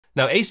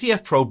Now,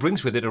 ACF Pro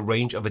brings with it a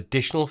range of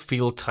additional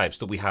field types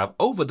that we have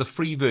over the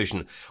free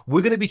version.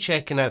 We're going to be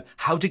checking out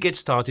how to get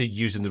started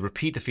using the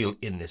repeater field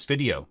in this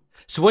video.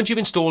 So once you've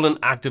installed and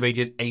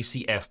activated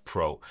ACF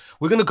Pro,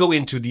 we're going to go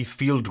into the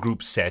field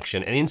group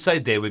section, and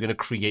inside there we're going to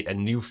create a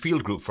new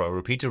field group for our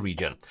repeater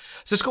region.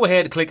 So let's go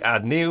ahead and click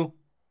Add New.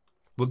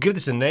 We'll give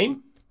this a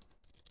name.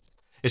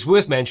 It's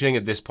worth mentioning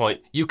at this point,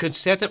 you can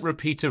set up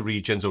repeater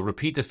regions or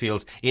repeater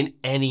fields in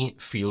any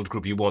field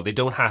group you want. They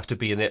don't have to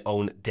be in their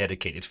own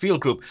dedicated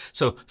field group.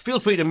 So feel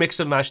free to mix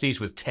and match these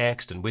with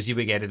text and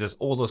WYSIWYG editors,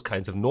 all those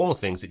kinds of normal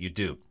things that you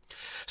do.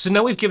 So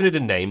now we've given it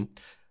a name,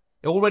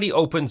 it already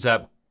opens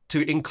up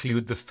to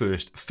include the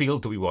first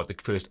field that we want, the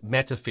first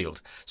meta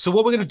field. So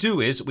what we're going to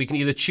do is we can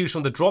either choose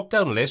from the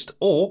drop-down list,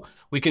 or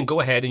we can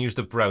go ahead and use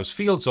the Browse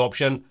Fields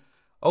option,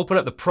 open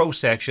up the Pro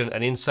section,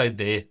 and inside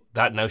there,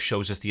 that now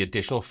shows us the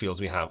additional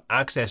fields we have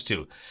access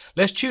to.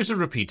 Let's choose a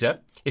repeater.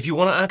 If you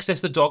want to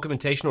access the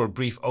documentation or a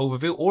brief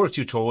overview or a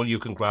tutorial, you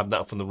can grab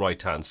that from the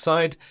right-hand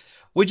side.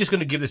 We're just going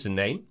to give this a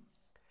name.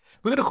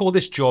 We're going to call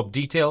this Job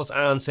Details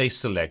and say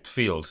Select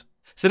Field.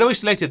 So now we've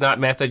selected that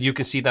method, you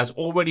can see that's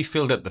already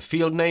filled out the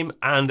field name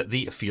and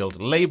the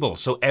field label.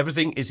 So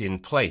everything is in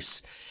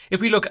place. If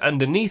we look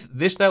underneath,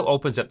 this now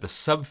opens up the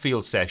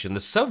subfield section.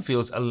 The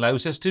subfields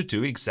allows us to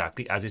do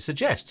exactly as it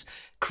suggests,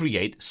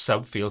 create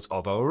subfields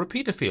of our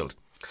repeater field.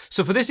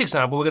 So for this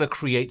example, we're going to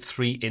create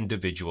 3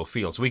 individual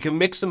fields. We can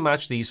mix and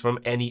match these from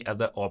any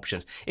other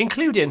options,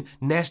 including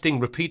nesting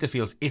repeater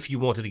fields if you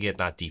wanted to get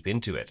that deep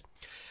into it.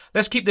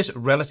 Let's keep this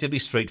relatively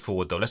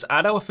straightforward though. Let's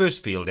add our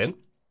first field in.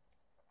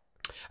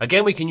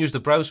 Again, we can use the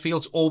browse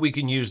fields, or we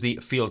can use the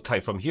field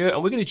type from here,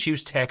 and we're going to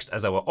choose text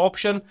as our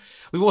option.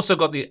 We've also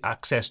got the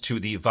access to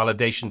the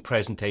validation,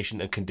 presentation,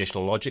 and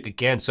conditional logic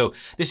again. So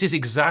this is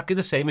exactly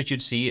the same as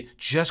you'd see,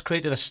 just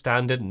created a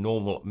standard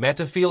normal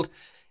meta field.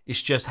 It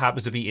just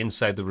happens to be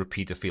inside the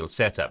repeater field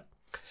setup.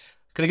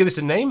 Can I give this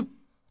a name?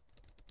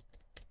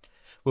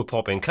 We'll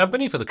pop in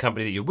company for the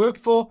company that you work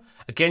for.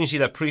 Again, you see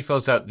that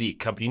pre-fills out the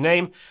company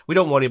name. We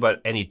don't worry about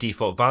any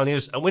default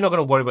values, and we're not going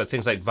to worry about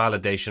things like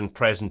validation,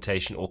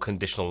 presentation, or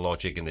conditional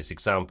logic in this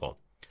example.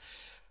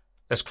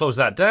 Let's close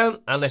that down,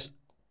 and let's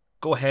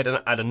go ahead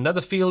and add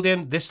another field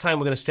in. This time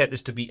we're going to set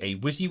this to be a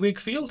WYSIWYG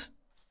field.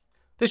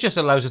 This just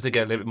allows us to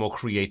get a little bit more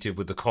creative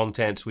with the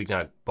content. We can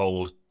add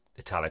bold,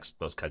 italics,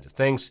 those kinds of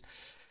things.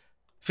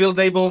 Field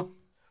label.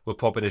 We'll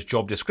pop in as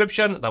job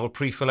description. That will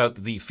pre-fill out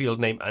the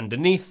field name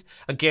underneath.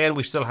 Again,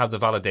 we still have the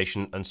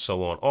validation and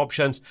so on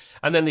options.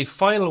 And then the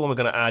final one we're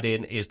going to add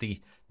in is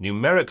the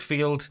numeric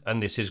field, and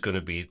this is going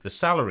to be the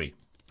salary.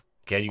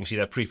 Again, you can see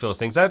that pre-fills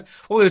things out.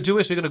 What we're going to do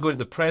is we're going to go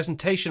into the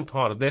presentation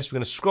part of this. We're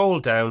going to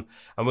scroll down,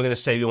 and we're going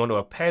to say we want to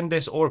append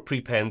this or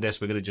prepend this.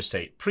 We're going to just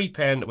say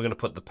prepend. We're going to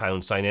put the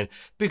pound sign in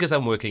because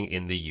I'm working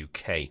in the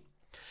UK.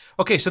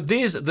 Okay, so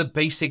there's the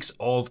basics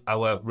of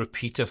our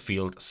repeater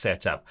field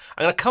setup.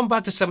 I'm going to come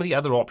back to some of the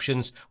other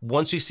options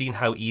once we've seen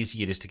how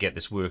easy it is to get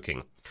this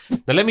working.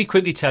 Now let me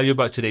quickly tell you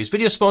about today's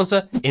video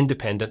sponsor,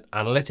 Indpendent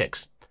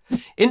Analytics.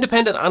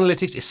 Indpendent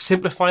Analytics is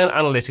simplifying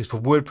analytics for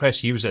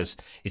WordPress users.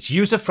 It's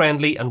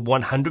user-friendly and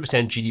 100%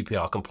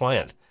 GDPR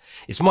compliant.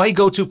 It's my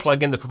go-to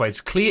plugin that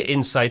provides clear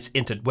insights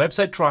into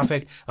website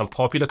traffic and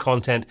popular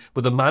content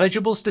with a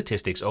manageable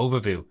statistics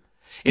overview.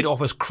 It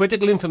offers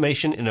critical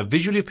information in a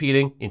visually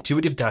appealing,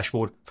 intuitive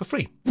dashboard for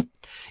free.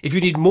 If you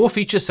need more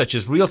features such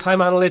as real-time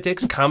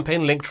analytics,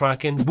 campaign link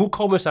tracking,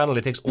 WooCommerce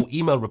analytics, or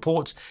email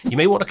reports, you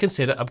may want to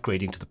consider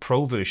upgrading to the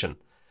Pro version.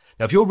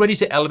 Now, if you're ready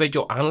to elevate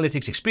your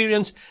analytics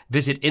experience,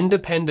 visit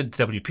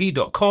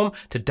independentwp.com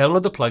to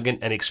download the plugin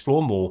and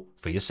explore more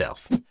for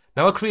yourself.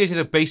 Now, I created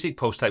a basic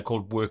post type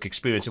called Work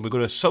Experience, and we're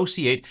going to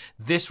associate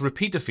this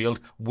repeater field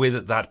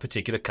with that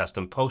particular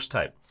custom post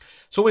type.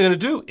 So what we're going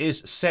to do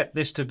is set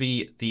this to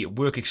be the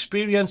work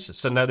experience.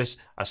 So now this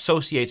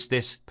associates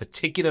this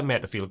particular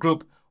meta field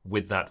group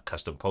with that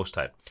custom post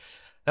type.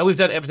 Now we've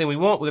done everything we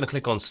want. We're going to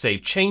click on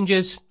Save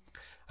Changes.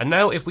 And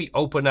now if we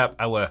open up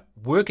our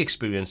work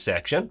experience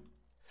section,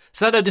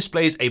 so that now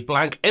displays a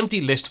blank empty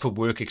list for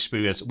work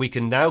experience. We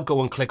can now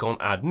go and click on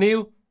Add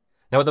New.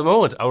 Now at the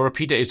moment, our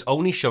repeater is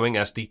only showing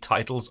us the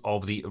titles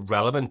of the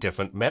relevant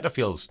different meta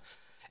fields.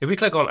 If we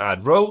click on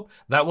Add Row,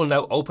 that will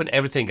now open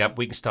everything up.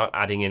 We can start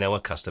adding in our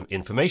custom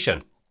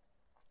information.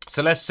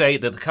 So let's say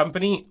that the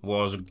company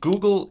was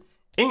Google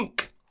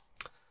Inc.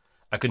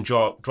 I can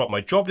drop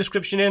my job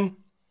description in,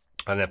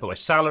 and then put my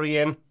salary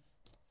in.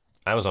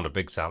 I was on a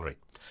big salary.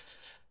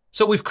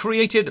 So we've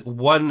created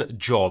one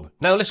job.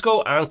 Now let's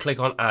go and click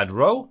on Add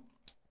Row.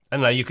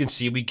 And now you can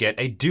see we get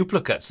a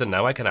duplicate. So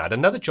now I can add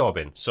another job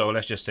in. So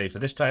let's just say for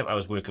this time I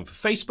was working for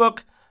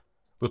Facebook.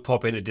 We'll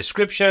pop in a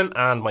description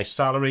and my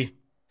salary.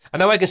 And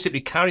now I can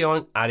simply carry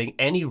on adding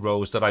any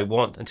rows that I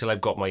want until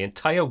I've got my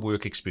entire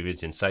work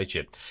experience inside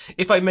here.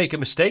 If I make a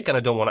mistake and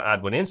I don't want to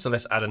add one in, so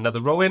let's add another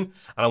row in, and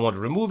I want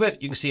to remove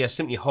it, you can see I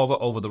simply hover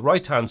over the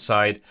right-hand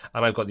side,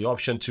 and I've got the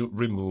option to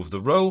remove the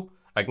row.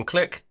 I can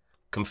click,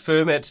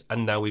 confirm it,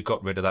 and now we've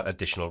got rid of that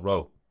additional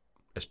row.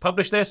 Let's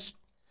publish this,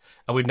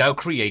 and we've now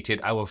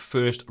created our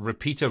first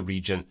repeater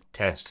region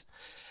test.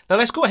 Now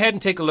let's go ahead and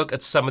take a look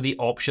at some of the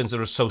options that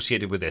are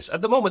associated with this.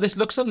 At the moment, this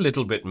looks a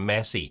little bit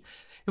messy.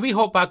 If we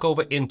hop back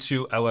over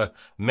into our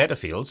meta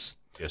fields,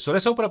 so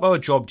let's open up our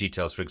job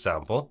details, for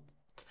example.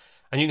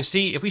 And you can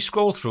see if we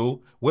scroll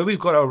through where we've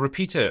got our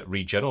repeater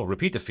region or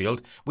repeater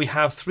field, we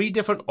have 3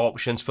 different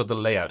options for the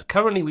layout.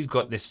 Currently, we've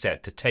got this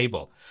set to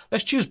table.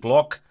 Let's choose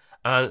block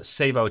and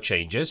save our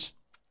changes.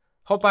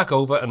 Hop back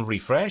over and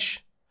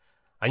refresh.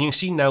 And you can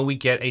see now we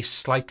get a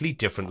slightly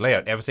different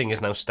layout. Everything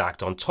is now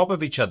stacked on top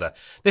of each other.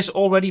 This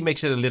already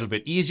makes it a little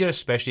bit easier,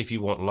 especially if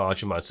you want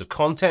large amounts of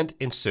content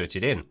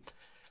inserted in.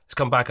 Let's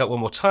come back out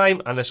one more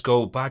time and let's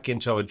go back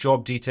into our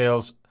job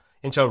details,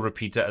 into our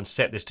repeater and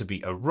set this to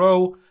be a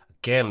row.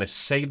 Again, let's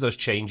save those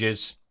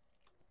changes,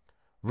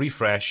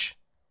 refresh,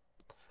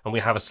 and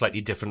we have a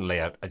slightly different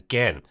layout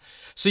again.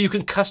 So you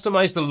can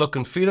customize the look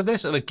and feel of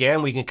this. And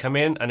again, we can come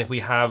in and if we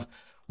know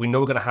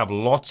we're going to have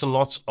lots and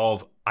lots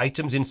of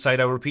items inside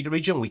our repeater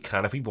region, we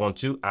can, if we want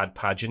to, add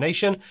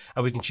pagination,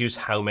 and we can choose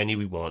how many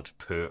we want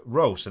per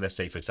row. So let's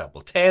say, for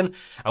example, 10.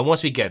 And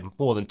once we get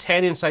more than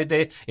 10 inside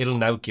there, it'll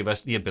now give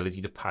us the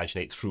ability to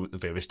paginate through the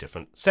various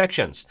different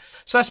sections.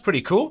 So that's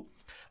pretty cool.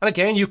 And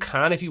again, you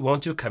can, if you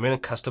want to, come in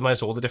and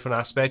customize all the different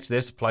aspects.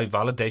 There's apply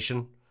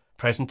validation,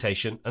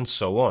 presentation, and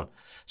so on.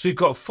 So we've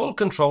got full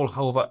control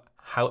over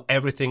how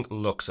everything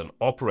looks and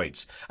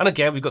operates. And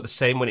again, we've got the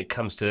same when it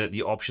comes to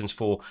the options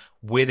for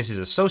where this is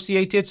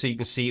associated. So you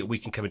can see we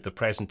can come into the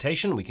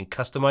presentation, we can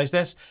customize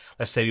this.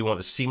 Let's say we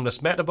want a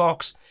seamless meta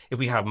box. If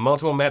we have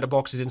multiple meta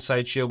boxes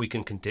inside here, we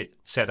can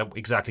set up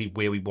exactly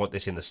where we want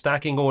this in the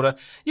stacking order.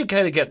 You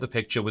kind of get the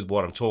picture with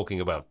what I'm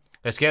talking about.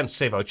 Let's again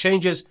save our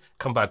changes,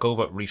 come back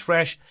over,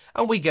 refresh,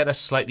 and we get a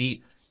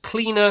slightly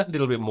cleaner,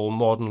 little bit more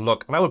modern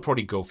look. And I would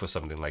probably go for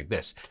something like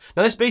this.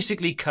 Now this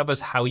basically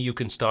covers how you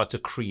can start to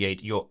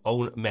create your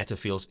own meta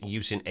fields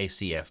using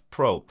ACF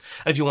Pro.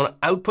 And if you want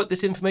to output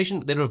this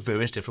information, there are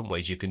various different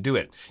ways you can do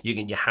it. You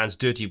can get your hands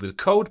dirty with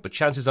code, but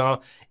chances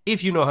are,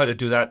 if you know how to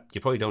do that, you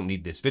probably don't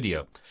need this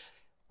video.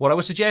 What I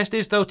would suggest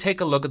is, though,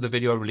 take a look at the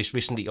video I released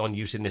recently on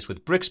using this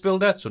with Bricks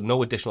Builder, so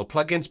no additional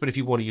plugins, but if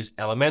you want to use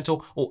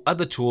Elementor or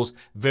other tools,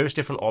 various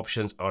different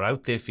options are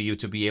out there for you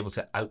to be able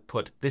to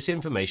output this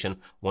information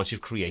once you've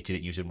created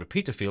it using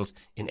repeater fields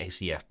in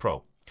ACF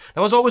Pro.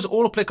 Now, as always,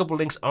 all applicable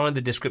links are in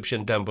the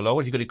description down below.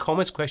 If you've got any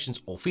comments,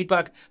 questions, or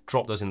feedback,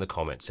 drop those in the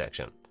comment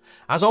section.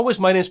 As always,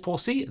 my name is Paul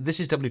C. This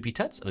is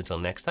WPTuts, and until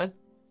next time,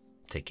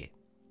 take care.